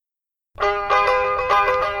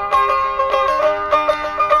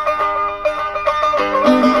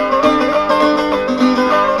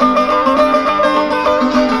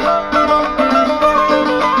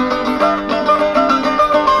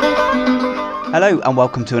Hello and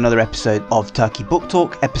welcome to another episode of Turkey Book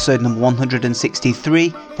Talk, episode number 163.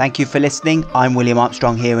 Thank you for listening. I'm William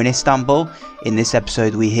Armstrong here in Istanbul. In this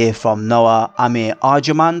episode we hear from Noah Amir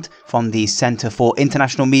Arjumand from the Center for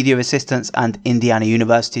International Media Assistance and Indiana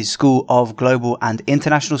University's School of Global and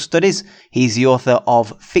International Studies. He's the author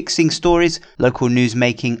of Fixing Stories, Local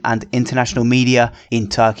Newsmaking and International Media in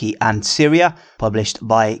Turkey and Syria, published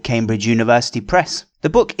by Cambridge University Press. The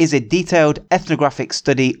book is a detailed ethnographic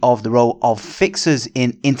study of the role of fixers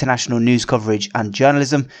in international news coverage and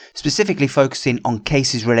journalism, specifically focusing on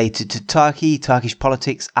cases related to Turkey, Turkish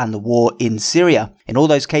politics and the war in Syria. In all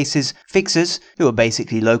those cases, fixers, who are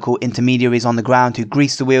basically local intermediaries on the ground who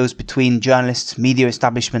grease the wheels between journalists, media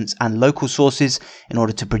establishments and local sources in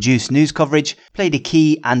order to produce news coverage, played a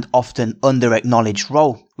key and often under-acknowledged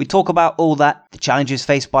role. We talk about all that, the challenges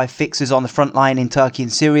faced by fixers on the front line in Turkey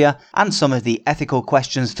and Syria, and some of the ethical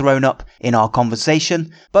questions thrown up in our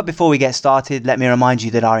conversation. But before we get started, let me remind you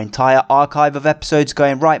that our entire archive of episodes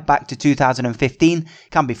going right back to 2015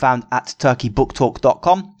 can be found at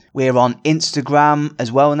turkeybooktalk.com. We're on Instagram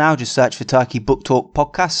as well now. Just search for Turkey Book Talk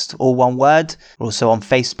Podcast, all one word. We're also on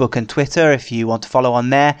Facebook and Twitter if you want to follow on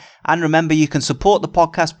there. And remember, you can support the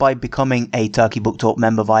podcast by becoming a Turkey Book Talk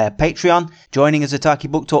member via Patreon. Joining as a Turkey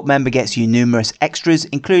Book Talk member gets you numerous extras,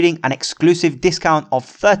 including an exclusive discount of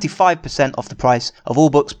 35% off the price of all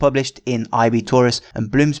books published in IB Tauris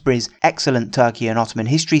and Bloomsbury's excellent Turkey and Ottoman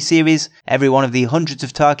history series. Every one of the hundreds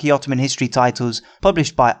of Turkey Ottoman history titles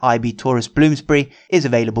published by IB Tauris Bloomsbury is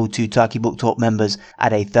available to Turkey Book Talk members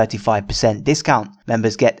at a 35% discount.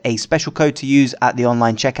 Members get a special code to use at the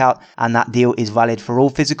online checkout, and that deal is valid for all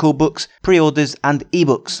physical books, pre-orders and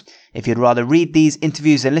ebooks. If you'd rather read these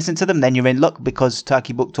interviews than listen to them, then you're in luck, because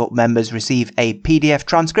Turkey Book Talk members receive a PDF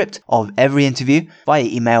transcript of every interview via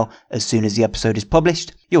email as soon as the episode is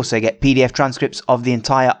published. You also get PDF transcripts of the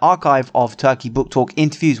entire archive of Turkey Book Talk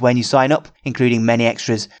interviews when you sign up, including many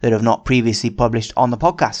extras that have not previously published on the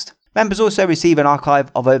podcast. Members also receive an archive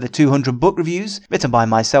of over 200 book reviews written by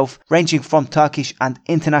myself, ranging from Turkish and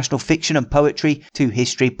international fiction and poetry to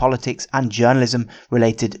history, politics and journalism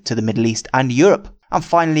related to the Middle East and Europe. And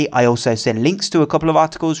finally, I also send links to a couple of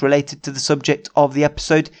articles related to the subject of the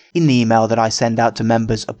episode in the email that I send out to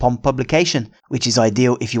members upon publication, which is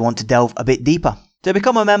ideal if you want to delve a bit deeper. To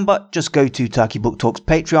become a member, just go to Turkey Book Talk's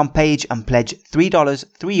Patreon page and pledge $3,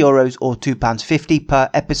 €3 or £2.50 per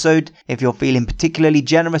episode. If you're feeling particularly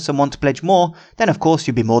generous and want to pledge more, then of course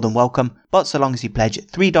you'll be more than welcome. But so long as you pledge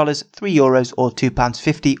 $3, €3 or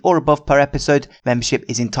 £2.50 or above per episode, membership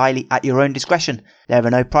is entirely at your own discretion. There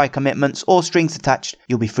are no prior commitments or strings attached.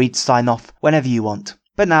 You'll be free to sign off whenever you want.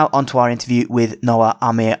 But now on to our interview with Noah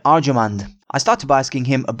Amir Arjumand. I started by asking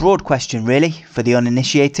him a broad question really, for the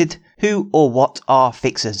uninitiated. Who or what are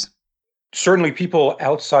fixers? Certainly people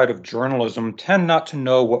outside of journalism tend not to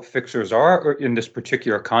know what fixers are in this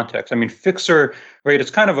particular context. I mean, fixer, right, it's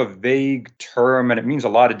kind of a vague term and it means a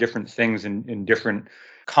lot of different things in different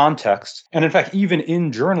contexts. And in fact, even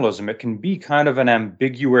in journalism, it can be kind of an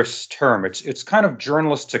ambiguous term. It's kind of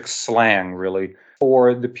journalistic slang, really,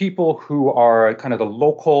 for the people who are kind of the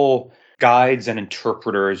local guides and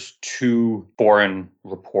interpreters to foreign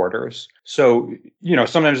reporters. So,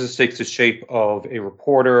 sometimes this takes the shape of a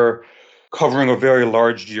reporter covering a very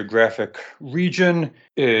large geographic region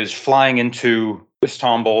is flying into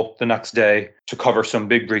Istanbul the next day to cover some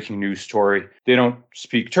big breaking news story. They don't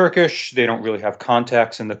speak Turkish. They don't really have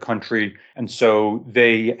contacts in the country. And so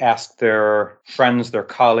they ask their friends, their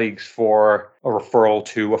colleagues for a referral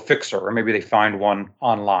to a fixer, or maybe they find one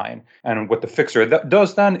online. And what the fixer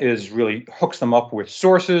does then is really hooks them up with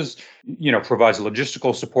sources, provides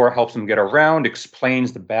logistical support, helps them get around,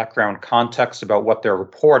 explains the background context about what they're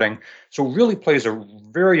reporting. So it really plays a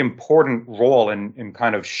very important role in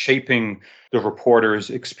kind of shaping the reporter's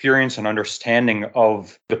experience and understanding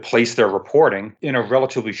of the place they're reporting in a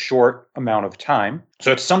relatively short amount of time.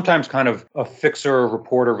 So it's sometimes kind of a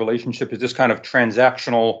fixer-reporter relationship is this kind of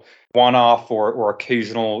transactional one-off or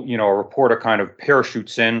occasional, a reporter kind of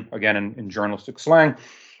parachutes in, again, in journalistic slang,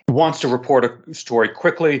 wants to report a story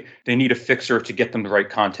quickly. They need a fixer to get them the right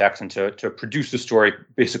contacts and to produce the story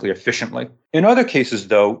basically efficiently. In other cases,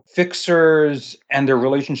 though, fixers and their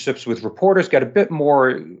relationships with reporters get a bit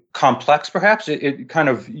more complex, perhaps. It kind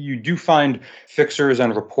of, you do find fixers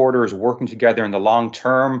and reporters working together in the long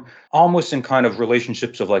term, almost in kind of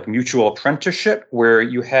relationships of like mutual apprenticeship, where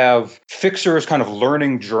you have fixers kind of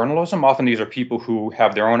learning journalism. Often these are people who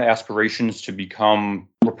have their own aspirations to become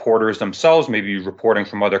reporters themselves, maybe reporting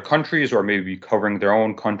from other countries or maybe covering their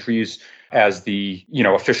own countries as the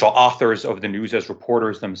official authors of the news, as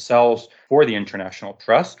reporters themselves for the international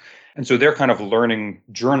press. And so they're kind of learning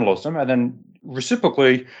journalism. And then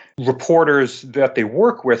reciprocally, reporters that they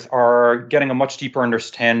work with are getting a much deeper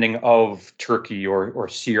understanding of Turkey or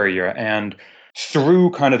Syria. And through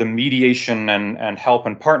kind of the mediation and help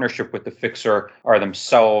and partnership with the fixer, are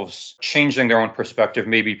themselves changing their own perspective,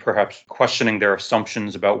 maybe perhaps questioning their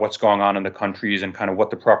assumptions about what's going on in the countries and kind of what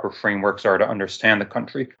the proper frameworks are to understand the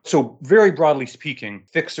country. So very broadly speaking,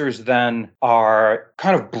 fixers then are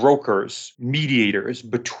kind of brokers, mediators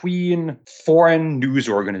between foreign news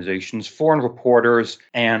organizations, foreign reporters,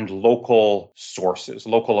 and local sources,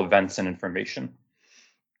 local events and information.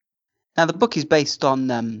 Now, the book is based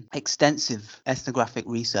on extensive ethnographic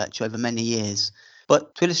research over many years.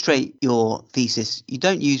 But to illustrate your thesis, you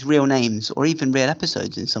don't use real names or even real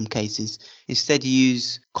episodes in some cases. Instead, you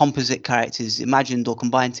use composite characters imagined or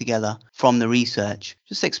combined together from the research.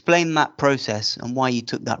 Just explain that process and why you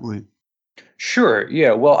took that route. Sure.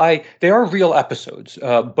 Yeah. Well, they are real episodes,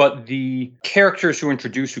 but the characters who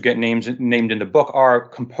get named in the book are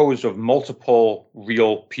composed of multiple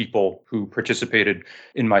real people who participated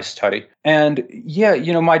in my study. And yeah,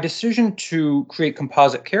 my decision to create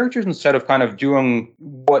composite characters instead of kind of doing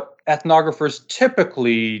what ethnographers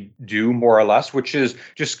typically do, more or less, which is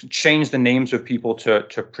just change the names of people to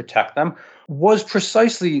protect them, was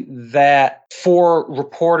precisely that for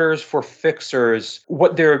reporters, for fixers,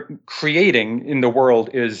 what they're creating in the world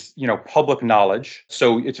is, public knowledge.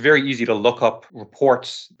 So it's very easy to look up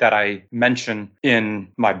reports that I mention in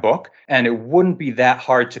my book, and it wouldn't be that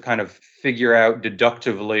hard to kind of figure out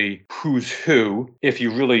deductively who's who if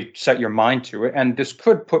you really set your mind to it. And this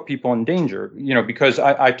could put people in danger, because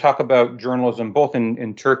I talk about journalism both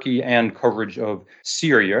in Turkey and coverage of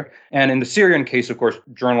Syria. And in the Syrian case, of course,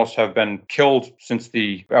 journalists have been killed since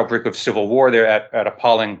the outbreak of civil war there at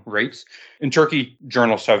appalling rates. In Turkey,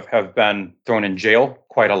 journalists have been thrown in jail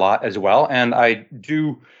quite a lot as well. And I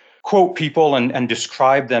do quote people and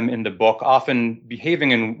describe them in the book, often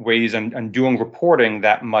behaving in ways and doing reporting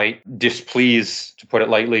that might displease, to put it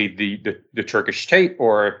lightly, the Turkish state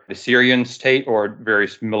or the Syrian state or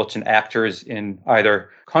various militant actors in either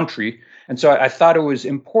country. And so I thought it was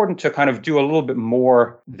important to kind of do a little bit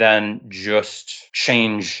more than just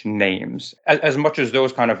change names. As much as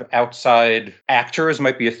those kind of outside actors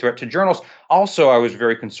might be a threat to journalists, also I was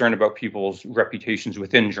very concerned about people's reputations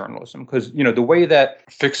within journalism. Because, the way that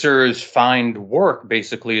fixers find work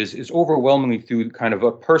basically is overwhelmingly through kind of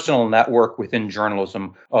a personal network within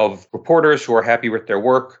journalism of reporters who are happy with their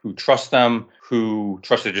work, who trust them, who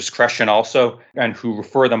trust their discretion also, and who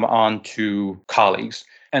refer them on to colleagues.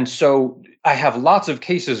 And so I have lots of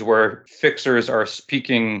cases where fixers are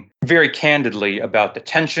speaking very candidly about the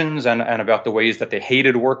tensions and about the ways that they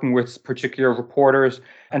hated working with particular reporters.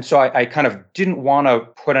 And so I kind of didn't want to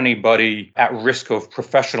put anybody at risk of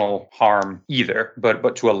professional harm either,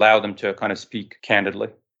 but to allow them to kind of speak candidly.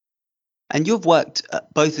 And you've worked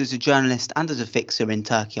both as a journalist and as a fixer in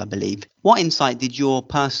Turkey, I believe. What insight did your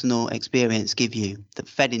personal experience give you that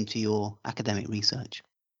fed into your academic research?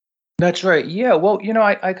 That's right. Yeah. Well,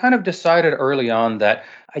 I kind of decided early on that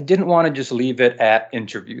I didn't want to just leave it at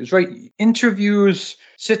interviews, right?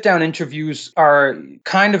 Sit-down interviews are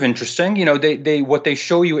kind of interesting. They what they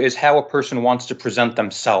show you is how a person wants to present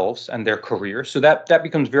themselves and their career. So that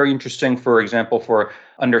becomes very interesting, for example, for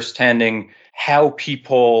understanding how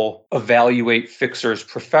people evaluate fixers'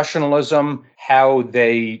 professionalism, how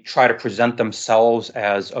they try to present themselves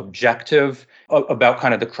as objective, about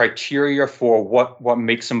kind of the criteria for what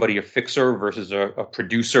makes somebody a fixer versus a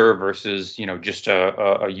producer versus, just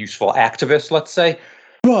a useful activist, let's say.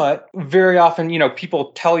 But very often,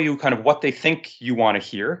 people tell you kind of what they think you want to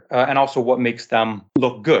hear and also what makes them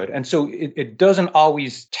look good. And so it doesn't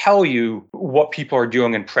always tell you what people are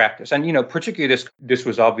doing in practice. And, particularly this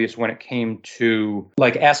was obvious when it came to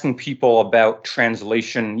like asking people about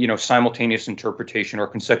translation, simultaneous interpretation or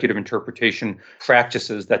consecutive interpretation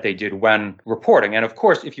practices that they did when reporting. And of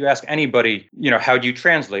course, if you ask anybody, how do you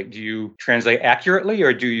translate? Do you translate accurately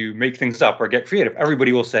or do you make things up or get creative?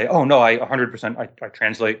 Everybody will say, oh, no, I 100% I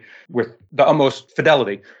translate with the utmost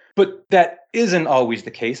fidelity. But that isn't always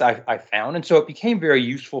the case, I found. And so it became very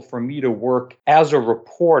useful for me to work as a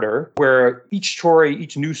reporter where each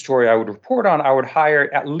news story I would report on, I would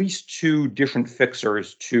hire at least 2 different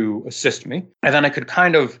fixers to assist me. And then I could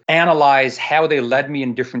kind of analyze how they led me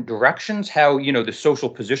in different directions, how, the social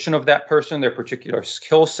position of that person, their particular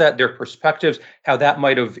skill set, their perspectives, how that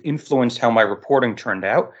might have influenced how my reporting turned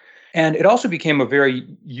out. And it also became a very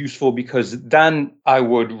useful because then I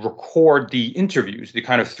would record the interviews, the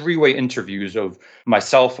kind of three-way interviews of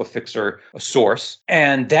myself, a fixer, a source.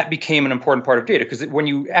 And that became an important part of data because when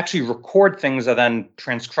you actually record things and then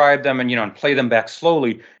transcribe them and play them back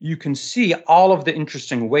slowly, you can see all of the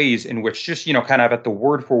interesting ways in which just, kind of at the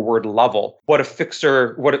word for word level, what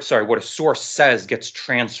a source says gets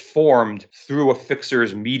transformed through a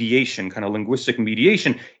fixer's mediation, kind of linguistic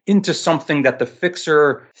mediation, into something that the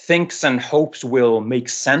fixer thinks and hopes will make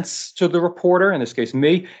sense to the reporter, in this case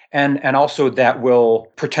me, and also that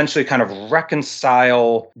will potentially kind of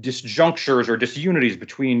reconcile disjunctures or disunities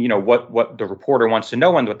between what the reporter wants to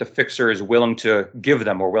know and what the fixer is willing to give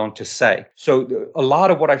them or willing to say. So a lot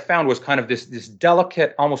of what I found was kind of this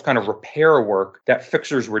delicate, almost kind of repair work that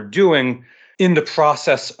fixers were doing in the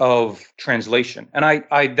process of translation. And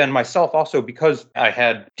I then myself also, because I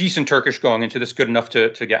had decent Turkish going into this, good enough to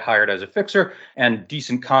get hired as a fixer and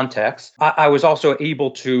decent contacts, I was also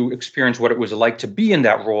able to experience what it was like to be in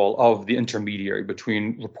that role of the intermediary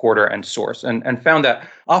between reporter and source, and found that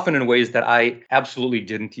often in ways that I absolutely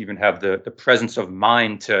didn't even have the presence of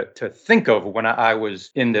mind to think of when I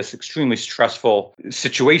was in this extremely stressful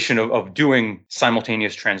situation of doing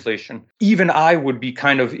simultaneous translation. Even I would be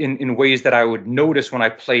kind of in ways that I would notice when I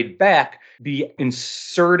played back, be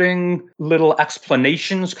inserting little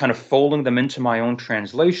explanations, kind of folding them into my own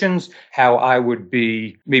translations, how I would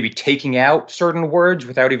be maybe taking out certain words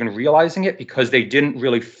without even realizing it because they didn't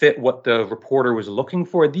really fit what the reporter was looking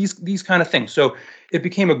for, these kind of things. So it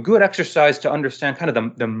became a good exercise to understand kind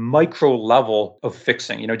of the micro level of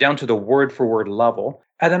fixing, down to the word for word level.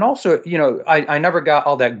 And then also, I never got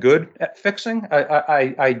all that good at fixing.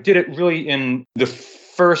 I did it really in the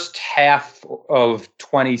first half of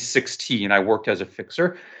 2016. I worked as a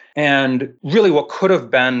fixer. And really what could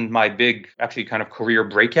have been my big, actually kind of career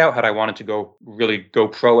breakout had I wanted to go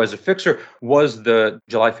pro as a fixer was the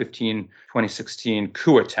July 15, 2016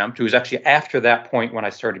 coup attempt. It was actually after that point when I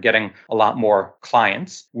started getting a lot more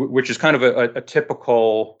clients, which is kind of a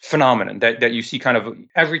typical phenomenon that you see kind of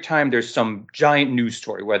every time there's some giant news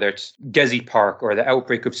story, whether it's Gezi Park or the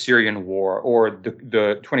outbreak of Syrian war or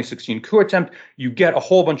the 2016 coup attempt, you get a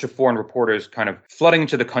whole bunch of foreign reporters kind of flooding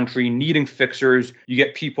into the country, needing fixers. You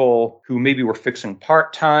get people who maybe were fixing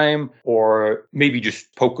part-time or maybe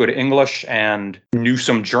just spoke good English and knew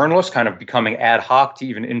some journalists kind of becoming ad hoc to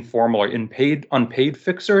even informal or unpaid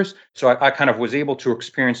fixers. So I kind of was able to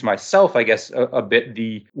experience myself, I guess, a bit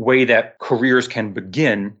the way that careers can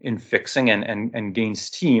begin in fixing and gain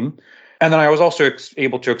steam. And then I was also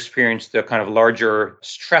able to experience the kind of larger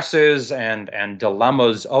stresses and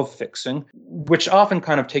dilemmas of fixing, which often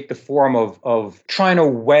kind of take the form of trying to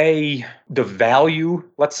weigh the value,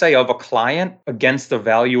 let's say, of a client against the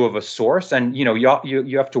value of a source. And,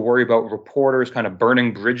 you have to worry about reporters kind of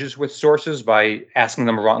burning bridges with sources by asking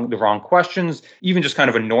them the wrong questions, even just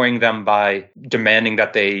kind of annoying them by demanding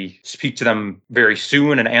that they speak to them very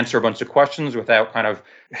soon and answer a bunch of questions without kind of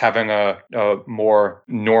having a more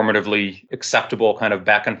normatively acceptable kind of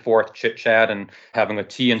back and forth chit chat and having a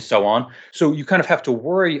tea and so on. So you kind of have to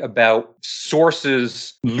worry about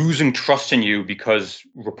sources losing trust in you because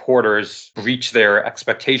reporters breach their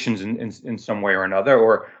expectations in some way or another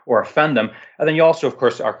or offend them. And then you also, of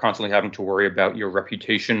course, are constantly having to worry about your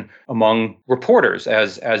reputation among reporters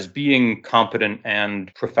as being competent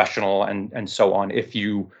and professional and so on if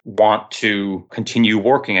you want to continue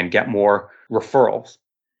working and get more referrals.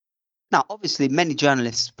 Now, obviously, many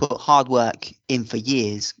journalists put hard work in for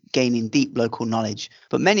years, gaining deep local knowledge,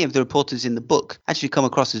 but many of the reporters in the book actually come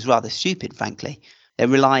across as rather stupid, frankly. They're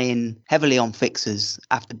relying heavily on fixers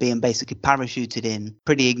after being basically parachuted in,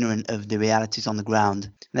 pretty ignorant of the realities on the ground.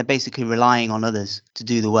 And they're basically relying on others to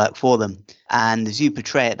do the work for them. And as you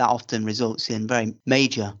portray it, that often results in very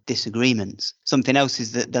major disagreements. Something else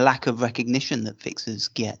is that the lack of recognition that fixers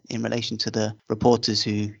get in relation to the reporters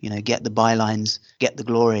who, get the bylines, get the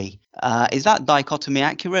glory. Is that dichotomy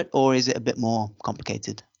accurate, or is it a bit more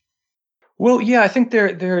complicated? Well, yeah, I think there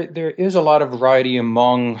is a lot of variety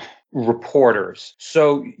among reporters.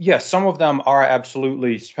 So yes, some of them are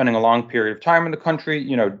absolutely spending a long period of time in the country,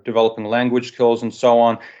 developing language skills and so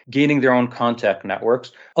on, gaining their own contact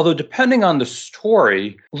networks. Although depending on the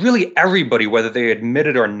story, really everybody, whether they admit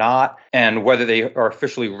it or not, and whether they are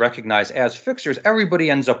officially recognized as fixers, everybody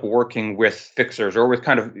ends up working with fixers or with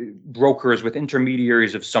kind of brokers, with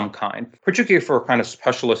intermediaries of some kind, particularly for kind of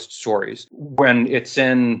specialist stories. When it's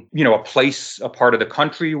in, a part of the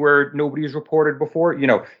country where nobody has reported before,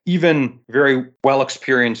 even even very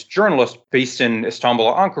well-experienced journalists based in Istanbul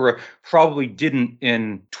or Ankara probably didn't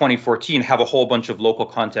in 2014 have a whole bunch of local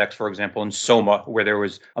contacts, for example, in Soma, where there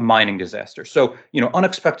was a mining disaster. So,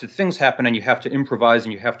 unexpected things happen and you have to improvise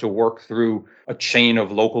and you have to work through a chain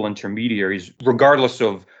of local intermediaries, regardless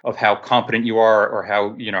of how competent you are or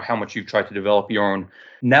how much you've tried to develop your own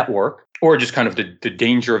network, or just kind of the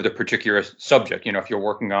danger of the particular subject. If you're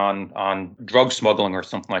working on drug smuggling or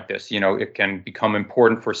something like this, it can become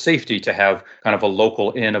important for safety to have kind of a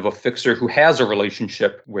local in of a fixer who has a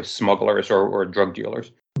relationship with smugglers or drug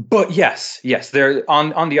dealers. But yes, there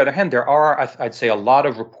on the other hand, there are, I'd say, a lot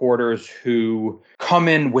of reporters who come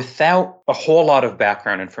in without a whole lot of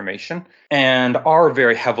background information and are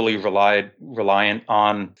very heavily reliant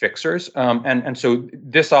on fixers. And so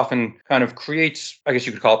this often kind of creates, I guess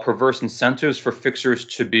you could call it, perverse incentives for fixers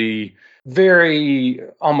to be very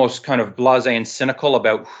almost kind of blasé and cynical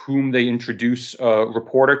about whom they introduce a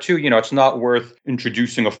reporter to. It's not worth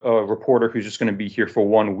introducing a reporter who's just going to be here for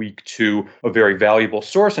 1 week to a very valuable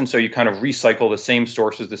source. And so you kind of recycle the same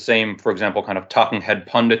sources, for example, kind of talking head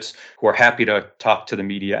pundits who are happy to talk to the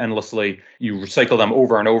media endlessly. You recycle them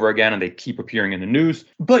over and over again, and they keep appearing in the news.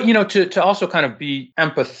 But, to also kind of be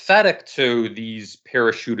empathetic to these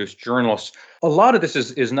parachutist journalists, a lot of this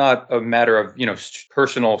is not a matter of,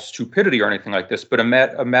 personal stupidity or anything like this, but a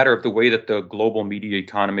matter of the way that the global media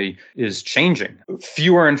economy is changing.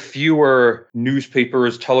 Fewer and fewer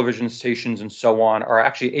newspapers, television stations, and so on are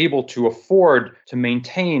actually able to afford to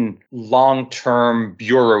maintain long-term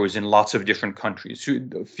bureaus in lots of different countries.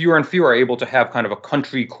 Fewer and fewer are able to have kind of a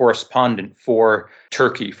country correspondent for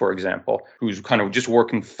Turkey, for example, who's kind of just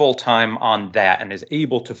working full-time on that and is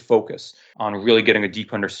able to focus on really getting a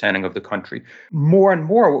deep understanding of the country. More and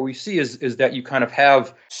more, what we see is that you kind of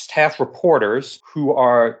have staff reporters who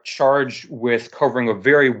are charged with covering a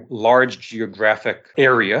very large geographic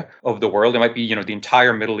area of the world. It might be, the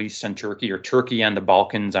entire Middle East and Turkey, or Turkey and the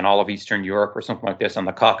Balkans and all of Eastern Europe, or something like this, and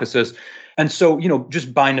the Caucasus. And so,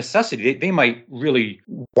 just by necessity, they might really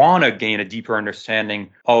want to gain a deeper understanding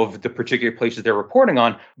of the particular places they're reporting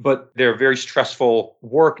on, but their very stressful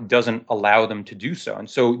work doesn't allow them to do so. And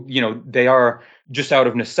so, they are just out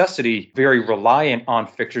of necessity very reliant on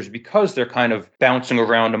fixers because they're kind of bouncing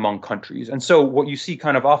around among countries. And so what you see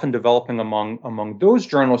kind of often developing among those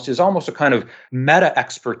journalists is almost a kind of meta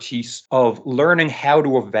expertise of learning how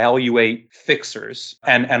to evaluate fixers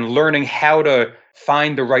and learning how to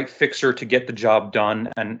find the right fixer to get the job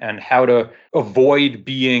done, and how to avoid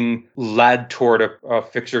being led toward a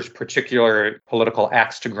fixer's particular political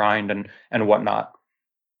axe to grind and whatnot.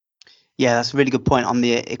 Yeah, that's a really good point on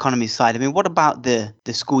the economy side. I mean, what about the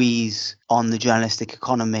squeeze on the journalistic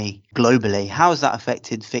economy globally? How has that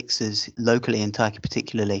affected fixers locally in Turkey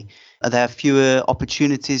particularly? Are there fewer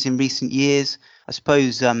opportunities in recent years? I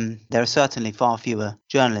suppose there are certainly far fewer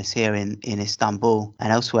journalists here in Istanbul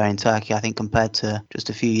and elsewhere in Turkey, I think, compared to just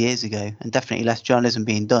a few years ago, and definitely less journalism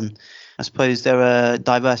being done. I suppose there are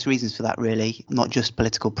diverse reasons for that, really, not just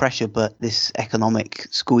political pressure, but this economic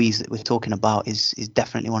squeeze that we're talking about is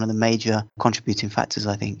definitely one of the major contributing factors,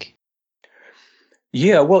 I think.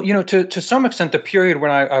 Yeah, well, to some extent, the period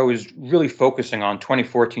when I was really focusing on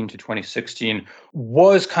 2014 to 2016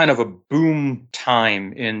 was kind of a boom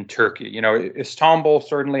time in Turkey. Istanbul,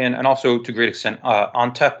 certainly, and also to a great extent,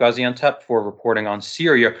 Gaziantep for reporting on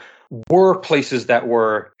Syria, were places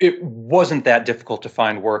it wasn't that difficult to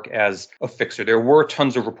find work as a fixer. There were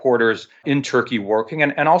tons of reporters in Turkey working,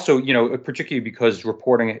 and also, particularly because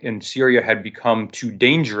reporting in Syria had become too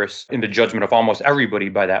dangerous in the judgment of almost everybody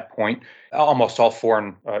by that point. Almost all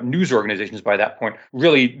foreign news organizations by that point.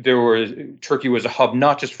 Really, Turkey was a hub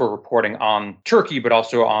not just for reporting on Turkey, but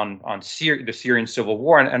also on the Syrian civil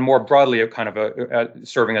war, and more broadly, a kind of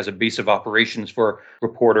serving as a base of operations for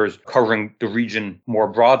reporters covering the region more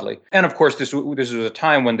broadly. And of course, this was a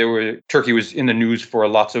time when Turkey was in the news for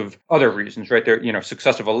lots of other reasons, right? There,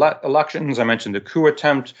 successive elections. I mentioned the coup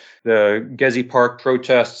attempt, the Gezi Park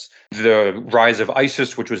protests, the rise of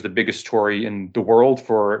ISIS, which was the biggest story in the world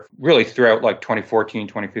for really throughout like 2014,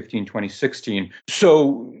 2015, 2016.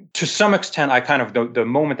 So to some extent, I kind of, the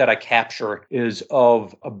moment that I capture is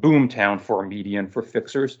of a boom town for media and for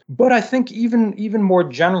fixers. But I think even more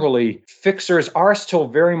generally, fixers are still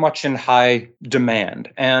very much in high demand.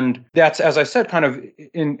 And that's, as I said, kind of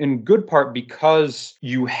in good part because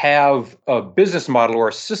you have a business model or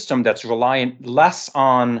a system that's reliant less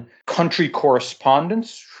on country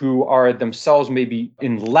correspondents who who are themselves maybe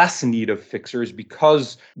in less need of fixers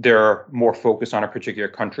because they're more focused on a particular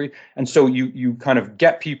country. And so you kind of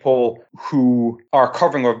get people who are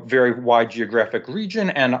covering a very wide geographic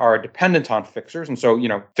region and are dependent on fixers. And so,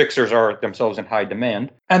 fixers are themselves in high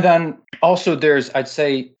demand. And then also there's, I'd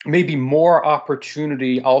say, maybe more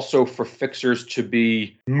opportunity also for fixers to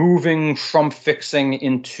be moving from fixing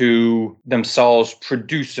into themselves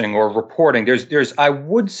producing or reporting. I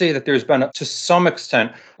would say that there's been, to some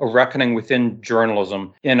extent, a reckoning within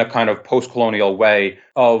journalism in a kind of post-colonial way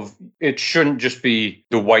of it shouldn't just be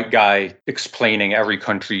the white guy explaining every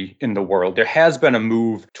country in the world. There has been a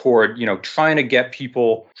move toward, trying to get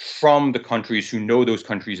people from the countries who know those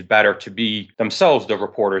countries better to be themselves the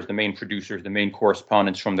reporters, the main producers, the main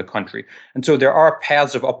correspondents from the country. And so there are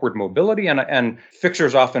paths of upward mobility, and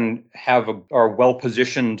fixers often are well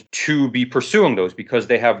positioned to be pursuing those because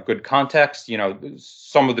they have good context.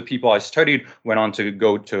 Some of the people I studied went on to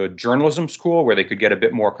go to journalism school where they could get a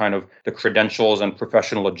bit more kind of the credentials and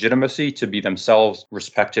professional legitimacy to be themselves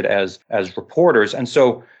respected as reporters. And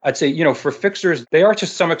so I'd say, for fixers, they are to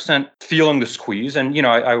some extent feeling the squeeze. And,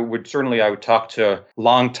 I would talk to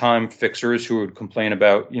longtime fixers who would complain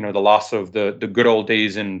about, the loss of the good old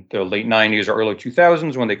days in the late 90s or early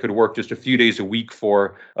 2000s when they could work just a few days a week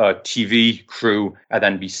for a TV crew and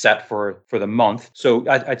then be set for the month. So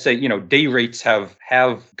I'd say, day rates have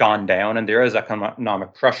gone down and there is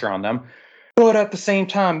economic pressure on them. But at the same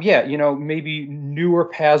time, maybe newer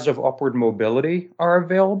paths of upward mobility are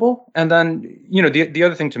available. And then, the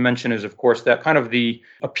other thing to mention is, of course, that kind of the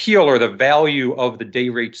appeal or the value of the day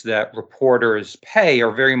rates that reporters pay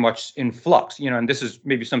are very much in flux. And this is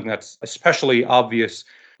maybe something that's especially obvious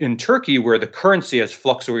in Turkey, where the currency has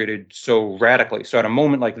fluctuated so radically. So at a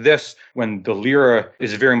moment like this, when the lira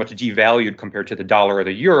is very much devalued compared to the dollar or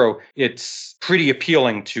the euro, it's pretty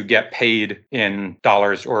appealing to get paid in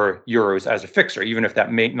dollars or euros as a fixer, even if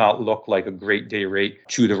that may not look like a great day rate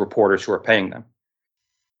to the reporters who are paying them.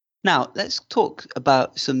 Now, let's talk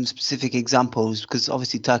about some specific examples, because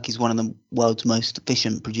obviously Turkey is one of the world's most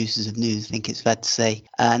efficient producers of news, I think it's fair to say.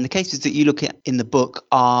 And the cases that you look at in the book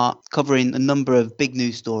are covering a number of big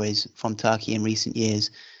news stories from Turkey in recent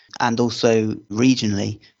years, and also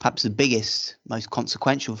regionally. Perhaps the biggest, most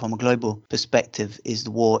consequential from a global perspective is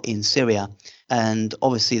the war in Syria. And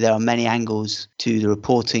obviously there are many angles to the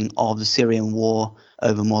reporting of the Syrian war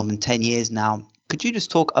over more than 10 years now. Could you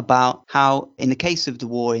just talk about how, in the case of the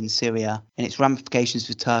war in Syria and its ramifications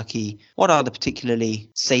for Turkey, what are the particularly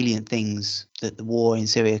salient things that the war in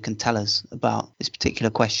Syria can tell us about this particular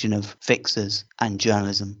question of fixers and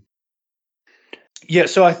journalism? Yeah,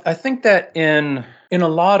 so I think that in a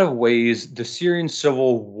lot of ways, the Syrian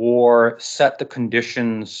civil war set the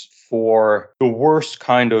conditions for the worst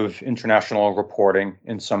kind of international reporting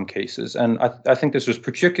in some cases. And I think this was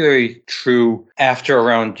particularly true after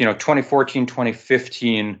around 2014,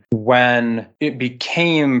 2015, when it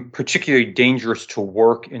became particularly dangerous to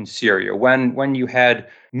work in Syria, when you had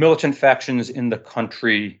militant factions in the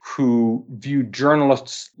country who viewed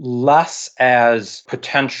journalists less as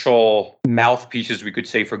potential mouthpieces, we could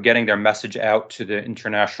say, for getting their message out to the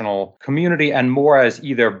international community, and more as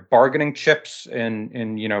either bargaining chips in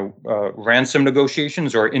ransom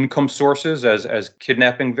negotiations or income sources as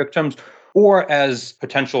kidnapping victims, or as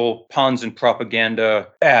potential pawns in propaganda,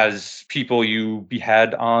 as people you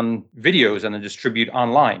behead on videos and then distribute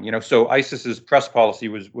online. So ISIS's press policy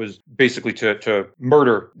was basically to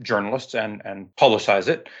murder journalists and publicize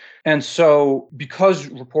it. And so because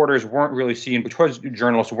journalists weren't really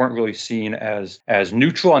seen as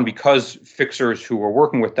neutral, and because fixers who were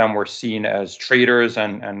working with them were seen as traitors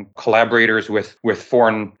and collaborators with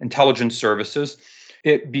foreign intelligence services,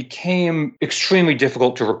 it became extremely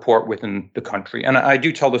difficult to report within the country. And I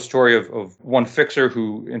do tell the story of one fixer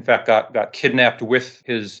who, in fact, got kidnapped with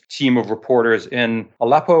his team of reporters in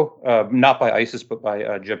Aleppo, not by ISIS, but by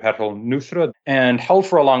Jabhat al-Nusra, and held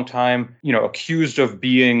for a long time, accused of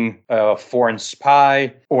being a foreign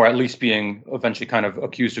spy, or at least being eventually kind of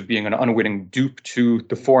accused of being an unwitting dupe to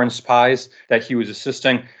the foreign spies that he was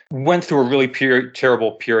assisting. Went through a really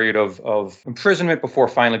terrible period of imprisonment before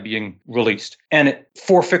finally being released. And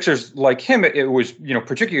for fixers like him, it was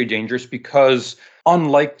particularly dangerous because,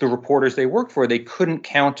 unlike the reporters they worked for, they couldn't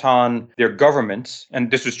count on their governments,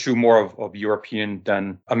 and this was true more of European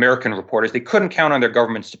than American reporters. They couldn't count on their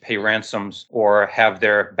governments to pay ransoms or have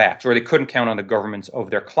their backs, or they couldn't count on the governments of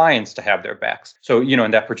their clients to have their backs. So,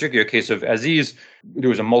 in that particular case of Aziz, there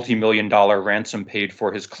was a multi-million-dollar ransom paid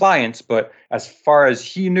for his clients. But as far as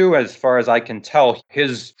he knew, as far as I can tell,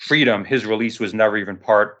 his freedom, his release was never even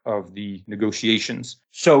part of the negotiations.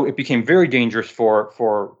 So it became very dangerous for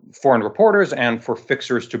foreign reporters and for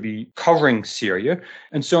fixers to be covering Syria.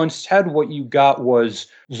 And so instead, what you got was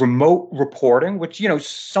remote reporting, which,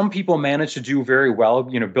 some people managed to do very well,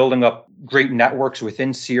 building up great networks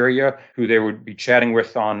within Syria who they would be chatting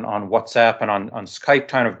with on WhatsApp and on Skype,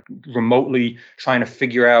 kind of remotely trying to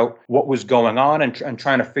figure out what was going on and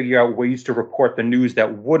trying to figure out ways to report the news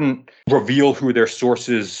that wouldn't reveal who their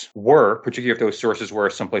sources were, particularly if those sources were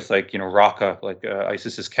someplace like, Raqqa, like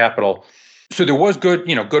ISIS's capital. So there was good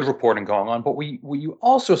reporting going on, but we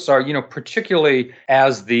also saw, particularly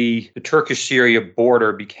as the Turkish-Syria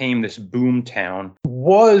border became this boom town,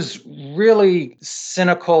 was really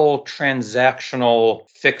cynical, transactional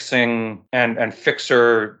fixing and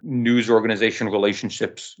fixer news organization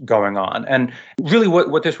relationships going on. And really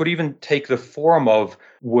what this would even take the form of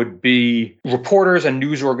would be reporters and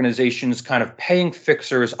news organizations kind of paying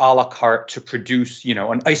fixers a la carte to produce,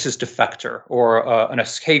 an ISIS defector or an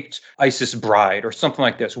escaped ISIS bride or something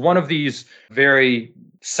like this. One of these very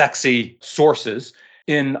sexy sources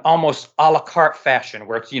in almost a la carte fashion,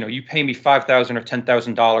 where it's, you pay me $5,000 or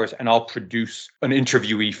 $10,000 and I'll produce an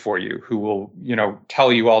interviewee for you who will,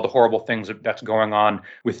 tell you all the horrible things that's going on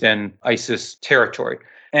within ISIS territory.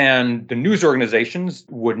 And the news organizations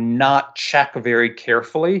would not check very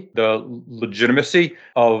carefully the legitimacy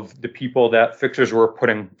of the people that fixers were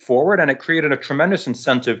putting forward. And it created a tremendous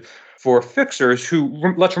incentive for fixers who,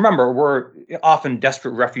 let's remember, were often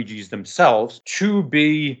desperate refugees themselves, to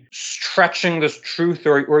be stretching this truth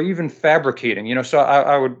or even fabricating. So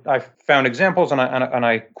I found examples and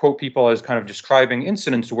I quote people as kind of describing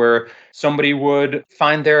incidents where somebody would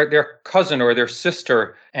find their cousin or their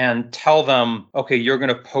sister and tell them, okay, you're going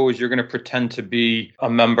to pretend to be a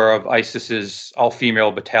member of ISIS's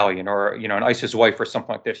all-female battalion or, an ISIS wife or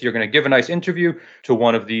something like this. You're going to give a nice interview to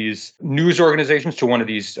one of these news organizations, to one of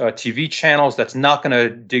these TV channels that's not going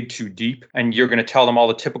to dig too deep. And you're going to tell them all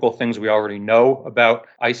the typical things we already know about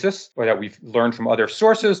ISIS or that we've learned from other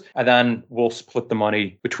sources. And then we'll split the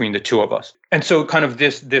money between the two of us. And so kind of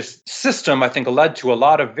this system, I think, led to a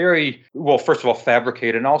lot of very, well, first of all,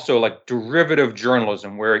 fabricated and also like derivative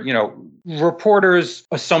journalism where, reporters'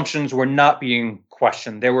 assumptions were not being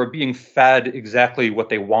questioned. They were being fed exactly what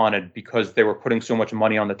they wanted because they were putting so much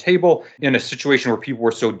money on the table in a situation where people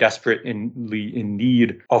were so desperately in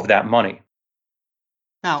need of that money.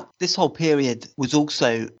 Now, this whole period was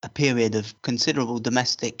also a period of considerable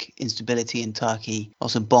domestic instability in Turkey,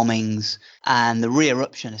 lots of bombings, and the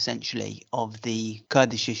re-eruption, essentially, of the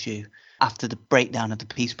Kurdish issue after the breakdown of the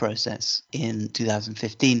peace process in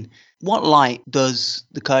 2015. What light does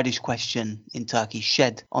the Kurdish question in Turkey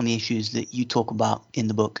shed on the issues that you talk about in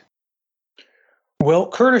the book? Well,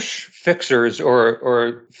 Kurdish fixers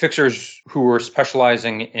or fixers who were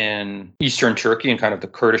specializing in Eastern Turkey and kind of the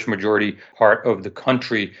Kurdish majority part of the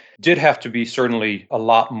country did have to be certainly a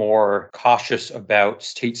lot more cautious about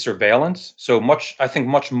state surveillance. So I think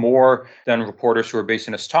much more than reporters who are based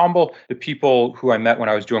in Istanbul. The people who I met when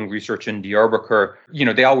I was doing research in Diyarbakir,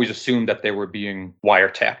 they always assumed that they were being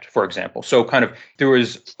wiretapped, for example. So kind of there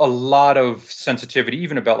was a lot of sensitivity,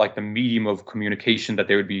 even about like the medium of communication that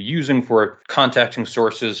they would be using for contacting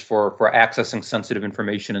sources, for accessing sensitive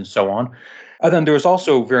information and so on. And then there was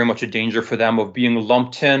also very much a danger for them of being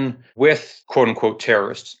lumped in with quote unquote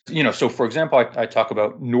terrorists. So for example, I talk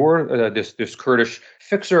about Noor, this Kurdish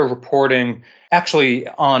fixer reporting actually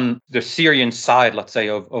on the Syrian side, let's say,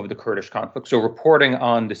 of the Kurdish conflict. So reporting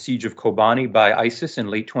on the siege of Kobani by ISIS in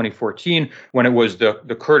late 2014, when it was the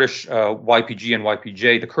Kurdish YPG and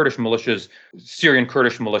YPJ, the Kurdish militias, Syrian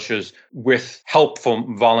Kurdish militias, with help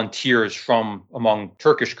from volunteers from among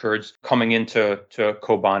Turkish Kurds coming into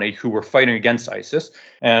Kobani who were fighting against ISIS.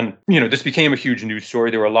 And, this became a huge news story.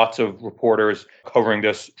 There were lots of reporters covering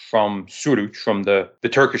this from Suruç, from the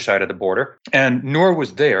Turkish side of the border. And Noor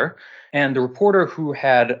was there. And the reporter who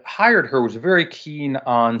had hired her was very keen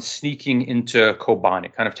on sneaking into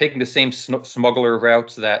Kobani, kind of taking the same smuggler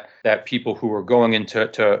routes that people who were going into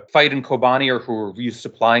to fight in Kobani or who were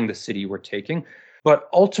resupplying the city were taking. But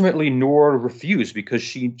ultimately, Noor refused because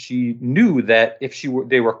she knew that if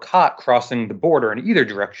they were caught crossing the border in either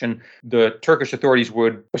direction, the Turkish authorities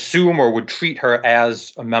would assume or would treat her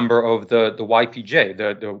as a member of the YPJ,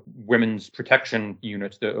 the Women's Protection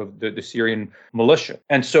Units of the Syrian militia.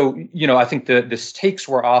 And so, I think the stakes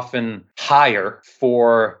were often higher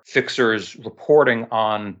for fixers reporting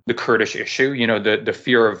on the Kurdish issue. The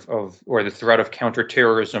fear of or the threat of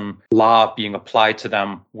counterterrorism law being applied to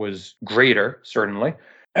them was greater, certainly.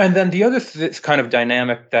 And then the other kind of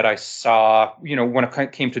dynamic that I saw, when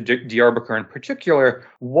it came to Diyarbakir in particular,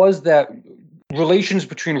 was that relations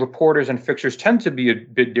between reporters and fixers tend to be a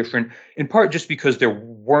bit different, in part just because there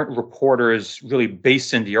weren't reporters really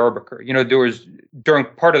based in Diyarbakir. There was, during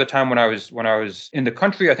part of the time when I was in the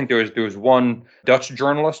country, I think there was one Dutch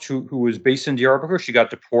journalist who was based in Diyarbakir. She got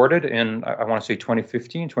deported in, I want to say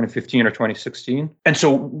 2015 or 2016. And so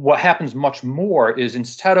what happens much more is,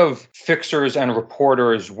 instead of fixers and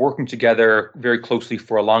reporters working together very closely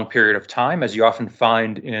for a long period of time, as you often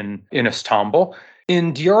find in Istanbul,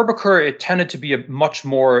 in Diyarbakir, it tended to be a much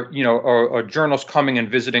more, a journalist coming and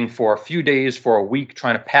visiting for a few days, for a week,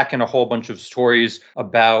 trying to pack in a whole bunch of stories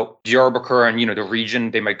about Diyarbakir and, the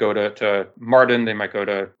region. They might go to Mardin, they might go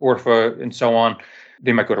to Urfa and so on.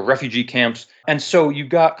 They might go to refugee camps. And so you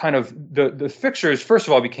got kind of the fixers, first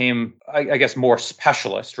of all, became, I guess, more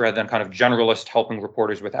specialist rather than kind of generalist, helping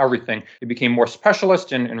reporters with everything. It became more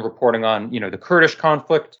specialist in reporting on, the Kurdish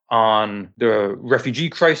conflict, on the refugee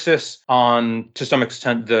crisis, on, to some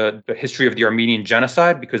extent, the history of the Armenian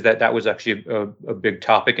genocide, because that was actually a big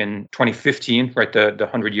topic in 2015, right, the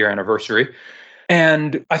 100-year anniversary.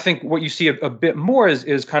 And I think what you see a bit more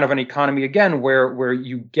is kind of an economy, again, where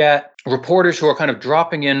you get reporters who are kind of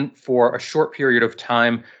dropping in for a short period of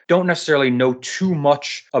time, don't necessarily know too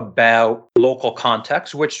much about local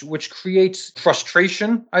context, which creates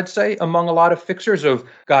frustration, I'd say, among a lot of fixers of,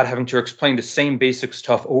 God, having to explain the same basic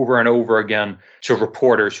stuff over and over again to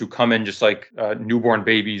reporters who come in just like newborn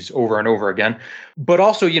babies over and over again. But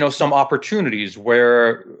also, some opportunities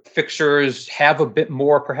where fixers have a bit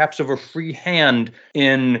more, perhaps, of a free hand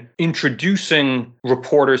in introducing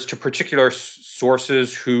reporters to particular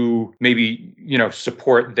sources who maybe,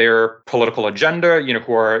 support their political agenda,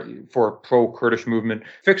 who are for pro-Kurdish movement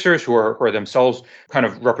fixers, who are themselves kind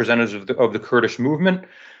of representatives of the Kurdish movement.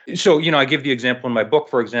 So, I give the example in my book,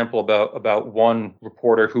 for example, about one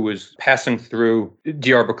reporter who was passing through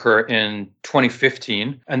Diyarbakir in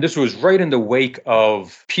 2015. And this was right in the wake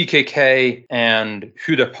of PKK and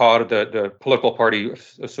Hüdapar, the political party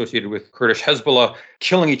associated with Kurdish Hezbollah,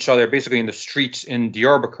 killing each other basically in the streets in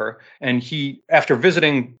Diyarbakir. And he, after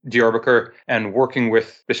visiting Diyarbakir and working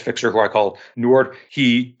with this fixer who I call Noor,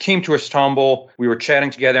 he came to Istanbul. We were chatting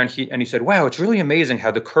together, and he said, "Wow, it's really amazing how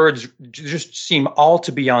the Kurds just seem all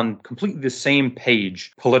to be on completely the same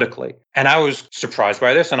page politically." And I was surprised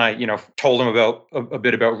by this, and I, told him about a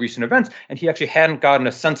bit about recent events, and he actually hadn't gotten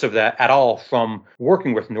a sense of that at all from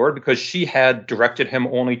working with Noor, because she had directed him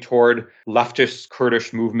only toward leftist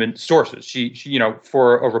Kurdish movement sources. She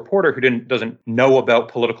for a reporter who doesn't know about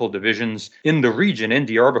political divisions in the region, in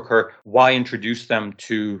Diyarbakir, why introduce them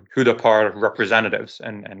to Hüdapar representatives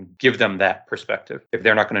and give them that perspective if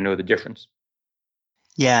they're not going to know the difference?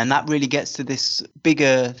 Yeah, and that really gets to this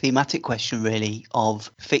bigger thematic question, really,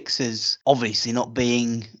 of fixers obviously not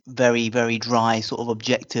being very, very dry, sort of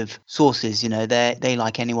objective sources. They,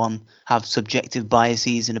 like anyone, have subjective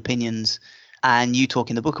biases and opinions. And you talk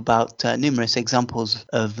in the book about numerous examples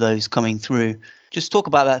of those coming through. Just talk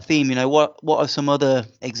about that theme. What are some other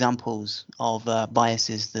examples of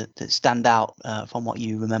biases that stand out from what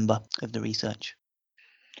you remember of the research?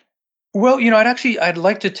 Well, I'd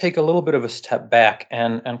like to take a little bit of a step back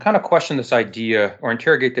and kind of question this idea, or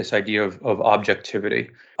interrogate this idea of objectivity.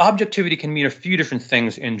 Objectivity can mean a few different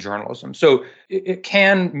things in journalism. So it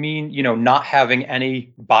can mean, not having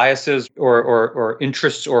any biases or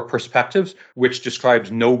interests or perspectives, which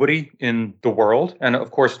describes nobody in the world. And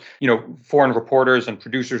of course, foreign reporters and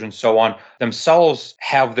producers and so on themselves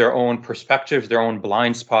have their own perspectives, their own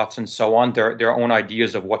blind spots and so on, their own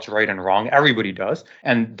ideas of what's right and wrong. Everybody does.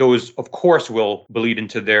 And those, of course, will bleed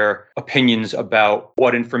into their opinions about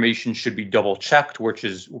what information should be double checked,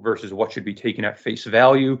 versus what should be taken at face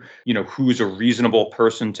value, who's a reasonable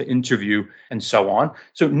person to interview and so on.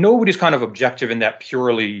 So nobody's kind of objective in that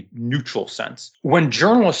purely neutral sense. When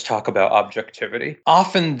journalists talk about objectivity,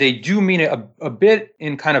 often they do mean it a bit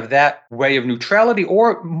in kind of that way of neutrality,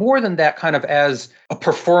 or more than that, kind of as a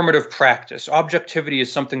performative practice. Objectivity is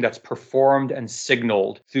something that's performed and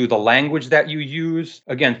signaled through the language that you use,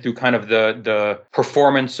 again, through kind of the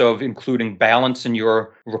performance of including balance in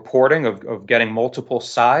your reporting, of getting multiple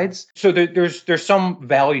sides. So there's some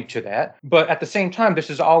value to that. But at the same time, this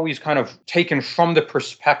is always kind of taken from the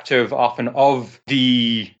perspective often of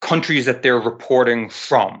the countries that they're reporting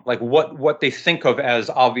from, like what they think of as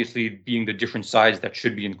obviously being the different sides that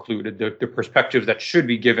should be included, the perspectives that should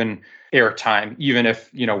be given airtime, even if,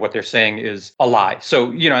 what they're saying is a lie.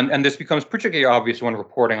 So, and this becomes particularly obvious when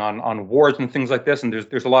reporting on wars and things like this. And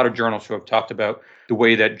there's a lot of journalists who have talked about the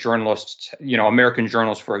way that journalists, American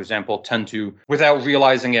journalists, for example, tend to, without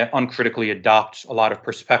realizing it, uncritically adopt a lot of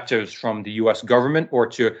perspectives from the U.S. government, or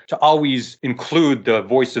to always include the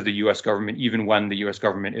voice of the U.S. government, even when the U.S.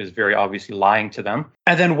 government is very obviously lying to them.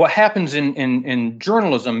 And then what happens in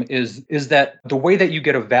journalism is that the way that you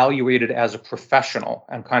get evaluated as a professional,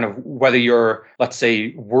 and kind of whether you're, let's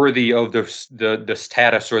say, worthy of the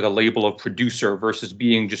status or the label of producer versus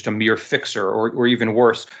being just a mere fixer, or even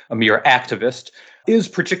worse, a mere activist, is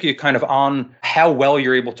particularly kind of on how well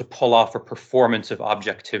you're able to pull off a performance of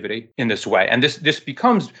objectivity in this way. And this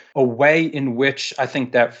becomes a way in which I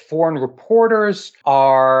think that foreign reporters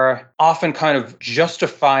are often kind of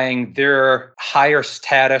justifying their higher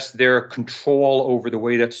status, their control over the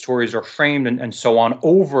way that stories are framed and so on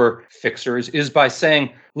over fixers, is by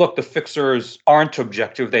saying, look, the fixers aren't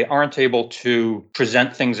objective. They aren't able to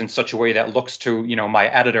present things in such a way that looks to, my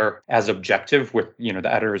editor as objective with,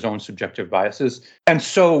 the editor's own subjective biases. And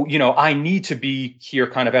so, I need to be here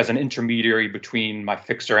kind of as an intermediary between my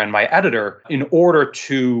fixer and my editor in order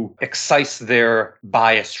to excise their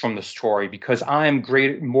bias from the story, because I'm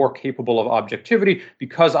more capable of objectivity,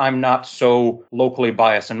 because I'm not so locally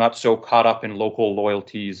biased. I'm not so caught up in local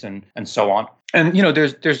loyalties and so on. And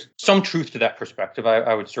there's some truth to that perspective,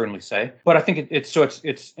 I would certainly say. But I think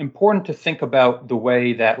it's important to think about the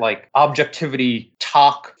way that objectivity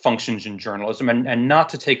talk functions in journalism, and not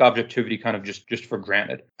to take objectivity kind of just for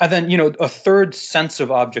granted. And then a third sense of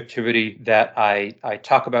objectivity that I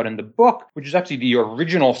talk about in the book, which is actually the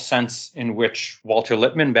original sense in which Walter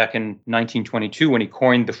Lippmann back in 1922, when he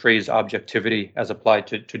coined the phrase objectivity as applied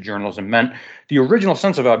to journalism, meant. The original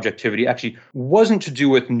sense of objectivity actually wasn't to do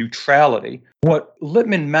with neutrality. What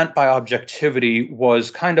Lippmann meant by objectivity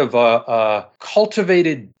was kind of a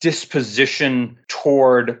cultivated disposition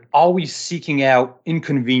toward always seeking out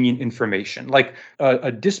inconvenient information, like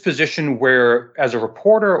a disposition where, as a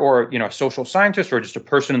reporter or a social scientist or just a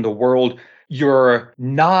person in the world, you're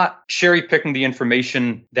not cherry picking the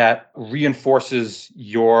information that reinforces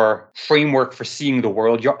your framework for seeing the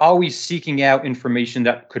world. You're always seeking out information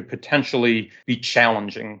that could potentially be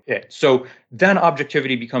challenging it. So then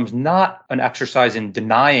objectivity becomes not an exercise in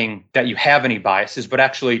denying that you have any biases, but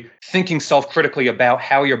actually thinking self-critically about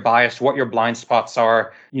how you're biased, what your blind spots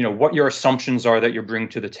are, what your assumptions are that you're bringing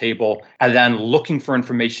to the table, and then looking for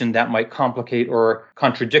information that might complicate or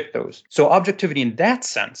contradict those. So objectivity in that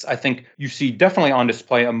sense, I think you see definitely on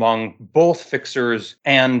display among both fixers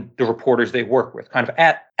and the reporters they work with, kind of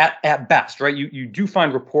at best, right? You do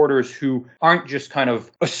find reporters who aren't just kind of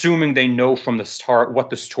assuming they know from the start what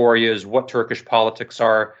the story is, what Turkish politics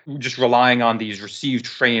are, just relying on these received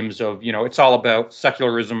frames of, it's all about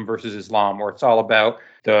secularism versus Islam, or it's all about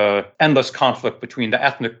the endless conflict between the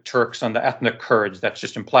ethnic Turks and the ethnic Kurds that's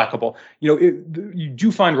just implacable. You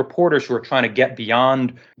do find reporters who are trying to get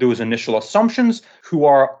beyond those initial assumptions, who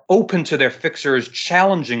are open to their fixers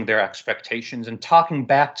challenging their expectations and talking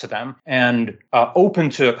back to them, and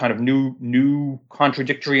open to kind of new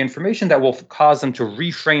contradictory information that will cause them to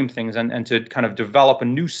reframe things and to kind of develop a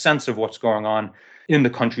new sense of what's going on in the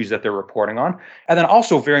countries that they're reporting on. And then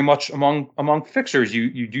also very much among fixers,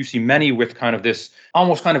 you do see many with kind of this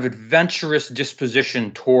almost kind of adventurous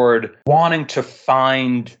disposition toward wanting to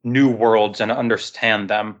find new worlds and understand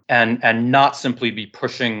them, and not simply be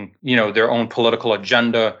pushing, their own political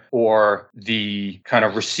agenda or the kind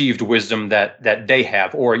of received wisdom that they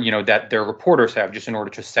have, or, that their reporters have, just in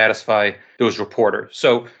order to satisfy those reporters.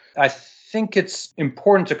 So I think it's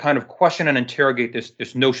important to kind of question and interrogate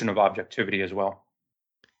this notion of objectivity as well.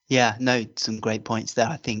 Yeah, no, some great points there,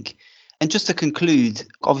 I think. And just to conclude,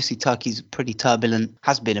 obviously Turkey's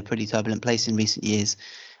has been a pretty turbulent place in recent years.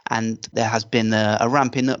 And there has been a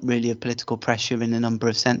ramping up really of political pressure in a number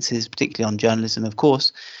of senses, particularly on journalism, of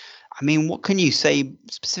course. I mean, what can you say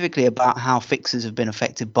specifically about how fixers have been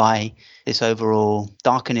affected by this overall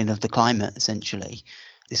darkening of the climate, essentially?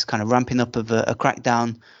 This kind of ramping up of a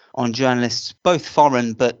crackdown on journalists, both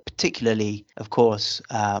foreign, but particularly, of course,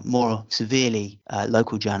 more severely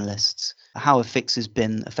local journalists. How have fixers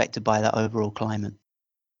been affected by that overall climate?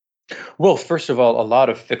 Well, first of all, a lot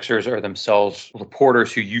of fixers are themselves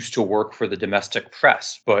reporters who used to work for the domestic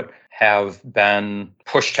press, but have been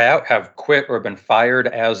pushed out, have quit, or been fired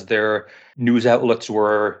as their news outlets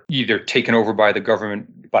were either taken over by the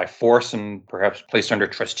government by force and perhaps placed under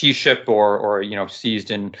trusteeship or seized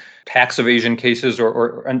in tax evasion cases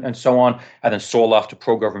and so on, and then sold off to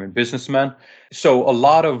pro-government businessmen. So a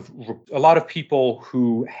lot of people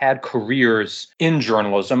who had careers in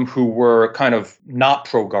journalism who were kind of not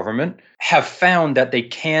pro-government have found that they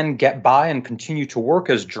can get by and continue to work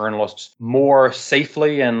as journalists more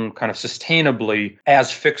safely and kind of sustainably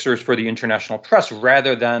as fixers for the international press,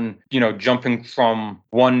 rather than, jumping from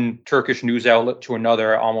one Turkish news outlet to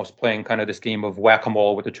another, almost playing kind of this game of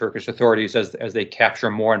whack-a-mole with the Turkish authorities as they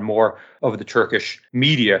capture more and more of the Turkish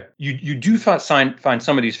media. You do find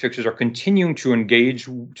some of these fixers are continuing to engage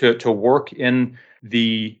to work in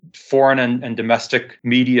the foreign and domestic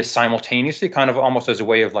media simultaneously, kind of almost as a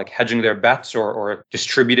way of like hedging their bets or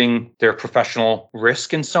distributing their professional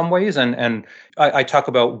risk in some ways. And I talk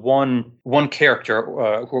about one character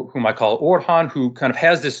whom I call Orhan, who kind of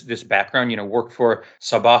has this background, worked for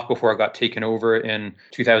Sabah before it got taken over in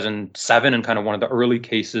 2007, and kind of one of the early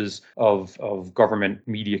cases of government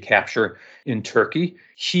media capture in Turkey.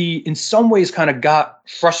 He, in some ways, kind of got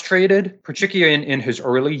frustrated, particularly in his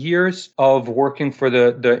early years of working for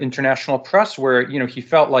the international press, where, he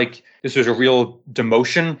felt like this was a real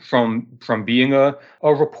demotion from being a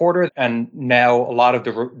reporter. And now a lot of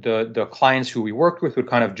the clients who we worked with would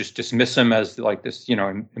kind of just dismiss him as like this,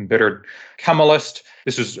 embittered Kemalist.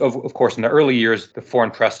 This was, of course, in the early years, the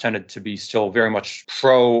foreign press tended to be still very much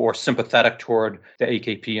pro or sympathetic toward the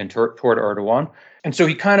AKP and toward Erdogan. And so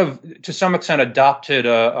he kind of, to some extent, adopted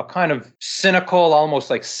a kind of cynical,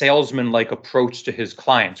 almost like salesman-like approach to his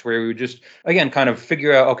clients, where he would just, again, kind of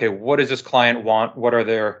figure out, okay, what does this client want? What are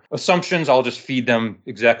their assumptions? I'll just feed them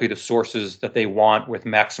exactly the sources that they want with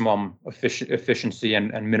maximum efficiency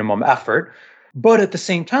and minimum effort. But at the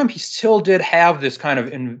same time, he still did have this kind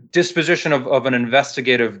of disposition of an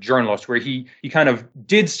investigative journalist, where he kind of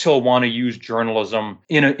did still want to use journalism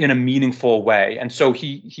in a meaningful way. And so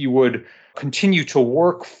he would continue to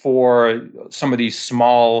work for some of these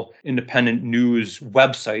small independent news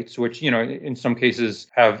websites, which, in some cases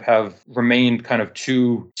have remained kind of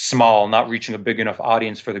too small, not reaching a big enough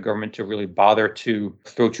audience for the government to really bother to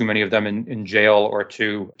throw too many of them in jail or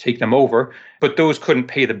to take them over. But those couldn't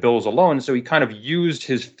pay the bills alone. So he kind of used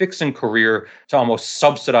his fixing career to almost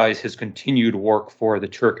subsidize his continued work for the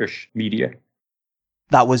Turkish media.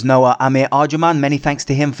 That was Noah Amir Arjuman. Many thanks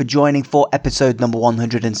to him for joining for episode number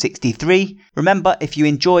 163. Remember, if you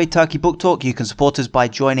enjoy Turkey Book Talk, you can support us by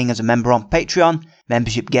joining as a member on Patreon.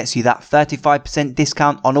 Membership gets you that 35%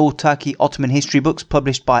 discount on all Turkey Ottoman history books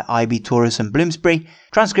published by IB Tauris and Bloomsbury,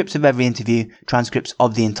 transcripts of every interview, transcripts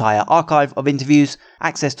of the entire archive of interviews,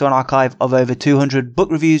 access to an archive of over 200 book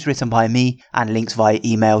reviews written by me, and links via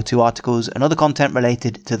email to articles and other content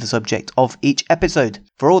related to the subject of each episode.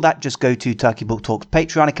 For all that, just go to Turkey Book Talk's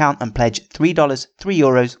Patreon account and pledge $3,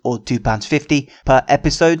 €3 or £2.50 per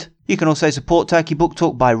episode. You can also support Turkey Book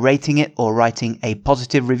Talk by rating it or writing a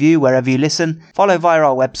positive review wherever you listen. Follow via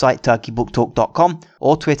our website turkeybooktalk.com,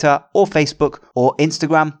 or Twitter or Facebook or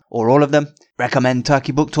Instagram, or all of them. Recommend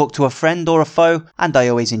Turkey Book Talk to a friend or a foe, and I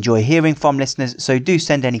always enjoy hearing from listeners, so do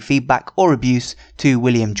send any feedback or abuse to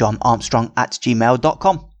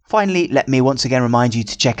williamjohnarmstrong@gmail.com. Finally, let me once again remind you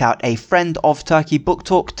to check out a friend of Turkey Book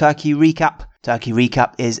Talk, Turkey Recap. Turkey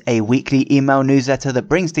Recap is a weekly email newsletter that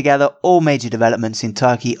brings together all major developments in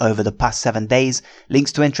Turkey over the past 7 days,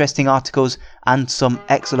 links to interesting articles, and some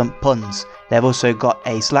excellent puns. They've also got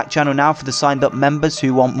a Slack channel now for the signed up members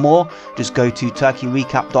who want more. Just go to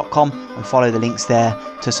turkeyrecap.com and follow the links there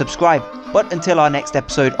to subscribe. But until our next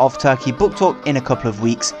episode of Turkey Book Talk in a couple of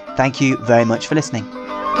weeks, thank you very much for listening.